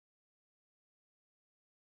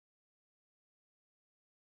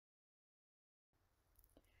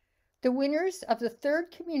The winners of the third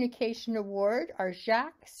communication award are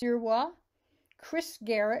Jacques Sirois, Chris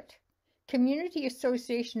Garrett, Community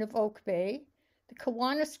Association of Oak Bay, the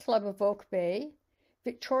Kiwanis Club of Oak Bay,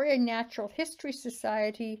 Victoria Natural History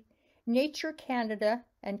Society, Nature Canada,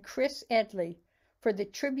 and Chris Edley for the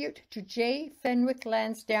tribute to J. Fenwick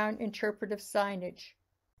Lansdowne interpretive signage.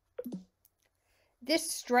 This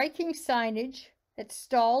striking signage,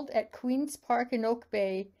 installed at Queen's Park in Oak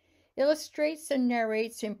Bay, illustrates and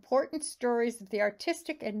narrates important stories of the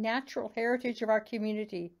artistic and natural heritage of our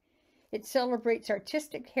community. It celebrates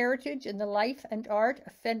artistic heritage in the life and art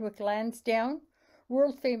of Fenwick Lansdowne,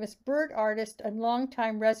 world-famous bird artist and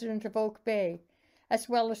longtime resident of Oak Bay, as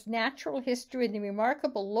well as natural history and the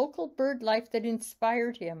remarkable local bird life that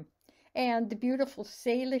inspired him, and the beautiful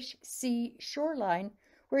Salish Sea shoreline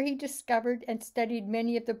where he discovered and studied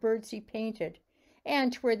many of the birds he painted,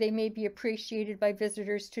 and where they may be appreciated by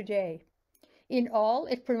visitors today. In all,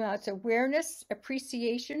 it promotes awareness,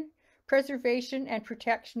 appreciation, preservation, and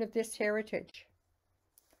protection of this heritage.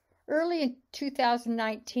 Early in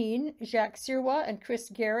 2019, Jacques Sirois and Chris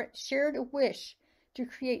Garrett shared a wish to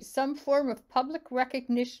create some form of public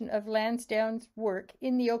recognition of Lansdowne's work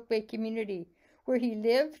in the Oak Bay community, where he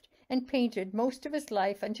lived and painted most of his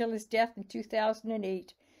life until his death in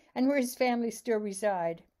 2008, and where his family still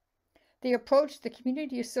reside. They approached the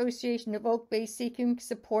Community Association of Oak Bay seeking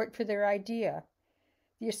support for their idea.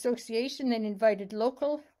 The association then invited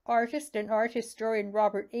local artist and art historian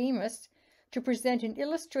Robert Amos to present an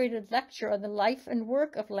illustrated lecture on the life and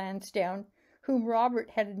work of Lansdowne, whom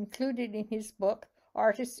Robert had included in his book,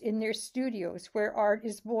 Artists in Their Studios, Where Art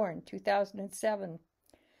is Born, 2007.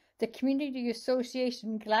 The Community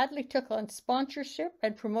Association gladly took on sponsorship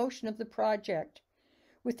and promotion of the project.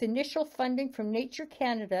 With initial funding from Nature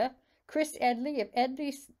Canada, Chris Edley of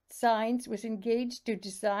Edley Signs was engaged to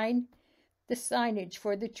design the signage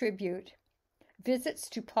for the tribute. Visits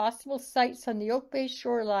to possible sites on the Oak Bay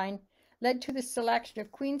shoreline led to the selection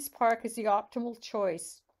of Queen's Park as the optimal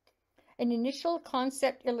choice. An initial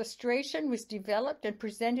concept illustration was developed and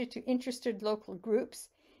presented to interested local groups,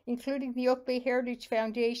 including the Oak Bay Heritage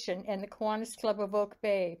Foundation and the Kiwanis Club of Oak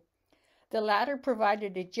Bay. The latter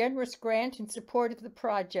provided a generous grant in support of the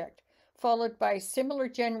project, followed by similar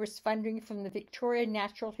generous funding from the Victoria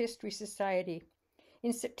Natural History Society.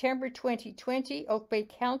 In September 2020, Oak Bay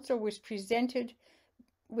Council was presented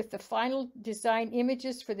with the final design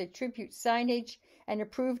images for the tribute signage and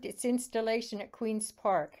approved its installation at Queen's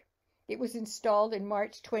Park. It was installed in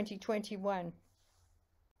March 2021.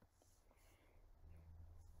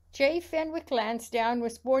 J. Fenwick Lansdowne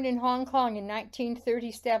was born in Hong Kong in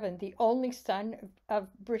 1937, the only son of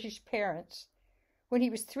British parents. When he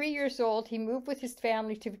was 3 years old, he moved with his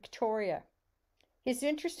family to Victoria. His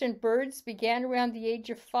interest in birds began around the age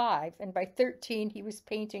of 5, and by 13 he was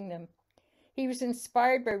painting them. He was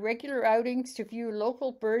inspired by regular outings to view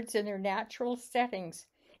local birds in their natural settings,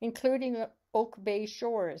 including Oak Bay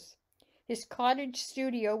shores. His cottage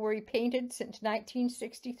studio, where he painted since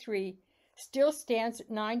 1963, still stands at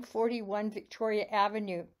 941 Victoria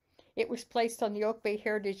Avenue. It was placed on the Oak Bay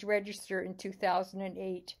Heritage Register in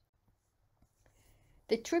 2008.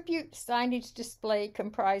 The tribute signage display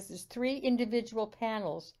comprises 3 individual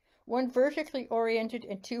panels, one vertically oriented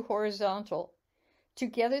and 2 horizontal.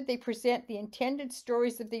 Together they present the intended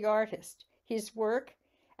stories of the artist, his work,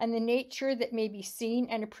 and the nature that may be seen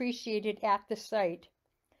and appreciated at the site.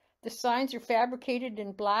 The signs are fabricated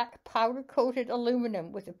in black, powder-coated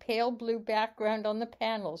aluminum with a pale blue background on the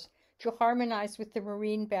panels to harmonize with the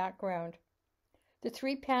marine background. The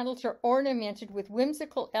 3 panels are ornamented with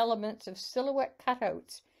whimsical elements of silhouette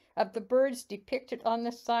cutouts of the birds depicted on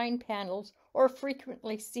the sign panels or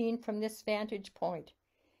frequently seen from this vantage point: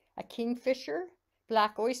 a kingfisher,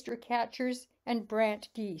 black oyster catchers, and brant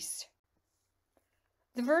geese.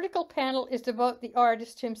 The vertical panel is about the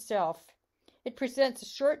artist himself. It presents a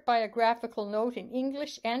short biographical note in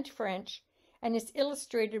English and French and is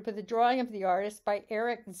illustrated with a drawing of the artist by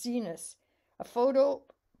Eric Zenas, a photo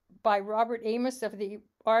by Robert Amos of the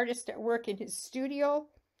artist at work in his studio,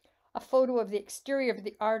 a photo of the exterior of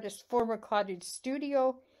the artist's former cottage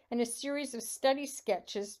studio, and a series of study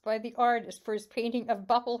sketches by the artist for his painting of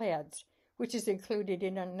bubbleheads, which is included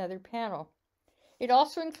in another panel. It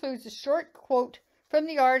also includes a short quote from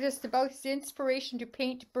the artist about his inspiration to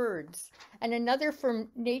paint birds, and another from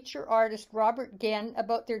nature artist Robert Genn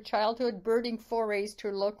about their childhood birding forays to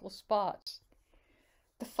local spots.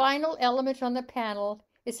 The final element on the panel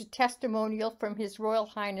is a testimonial from His Royal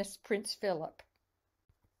Highness Prince Philip.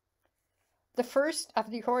 The first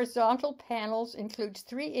of the horizontal panels includes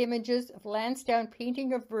 3 images of Lansdowne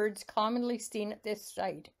painting of birds commonly seen at this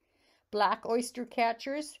site: black oyster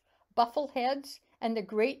catchers, buffleheads, and the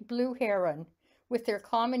great blue heron, with their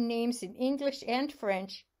common names in English and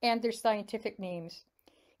French and their scientific names.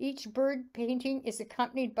 Each bird painting is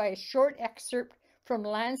accompanied by a short excerpt from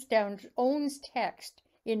Lansdowne's own text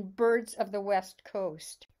in Birds of the West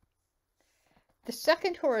Coast. The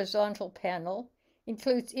second horizontal panel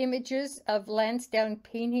includes images of Lansdowne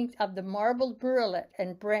paintings of the marbled murrelet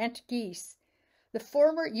and brant geese, the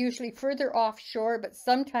former usually further offshore but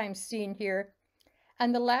sometimes seen here,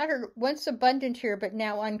 and the latter once abundant here but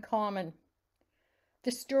now uncommon.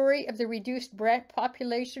 The story of the reduced brant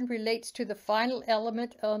population relates to the final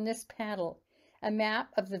element on this panel, a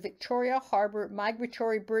map of the Victoria Harbour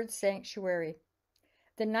Migratory Bird Sanctuary.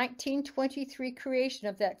 The 1923 creation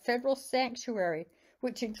of that federal sanctuary,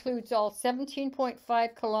 which includes all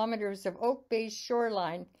 17.5 kilometers of Oak Bay's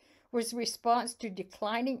shoreline, was a response to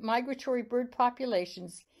declining migratory bird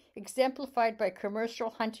populations exemplified by commercial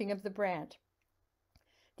hunting of the brant.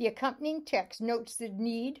 The accompanying text notes the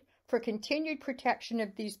need for continued protection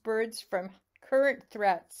of these birds from current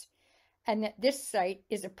threats, and that this site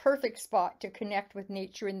is a perfect spot to connect with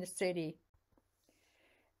nature in the city.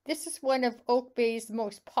 This is one of Oak Bay's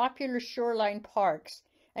most popular shoreline parks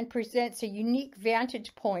and presents a unique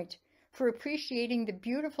vantage point for appreciating the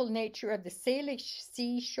beautiful nature of the Salish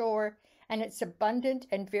seashore and its abundant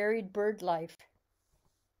and varied bird life.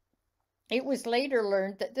 It was later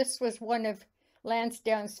learned that this was one of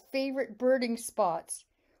Lansdowne's favorite birding spots,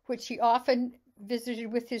 which he often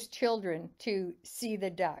visited with his children to see the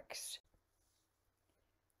ducks.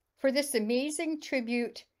 For this amazing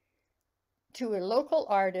tribute to a local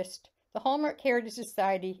artist, the Hallmark Heritage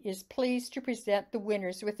Society is pleased to present the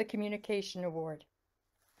winners with the Communication Award.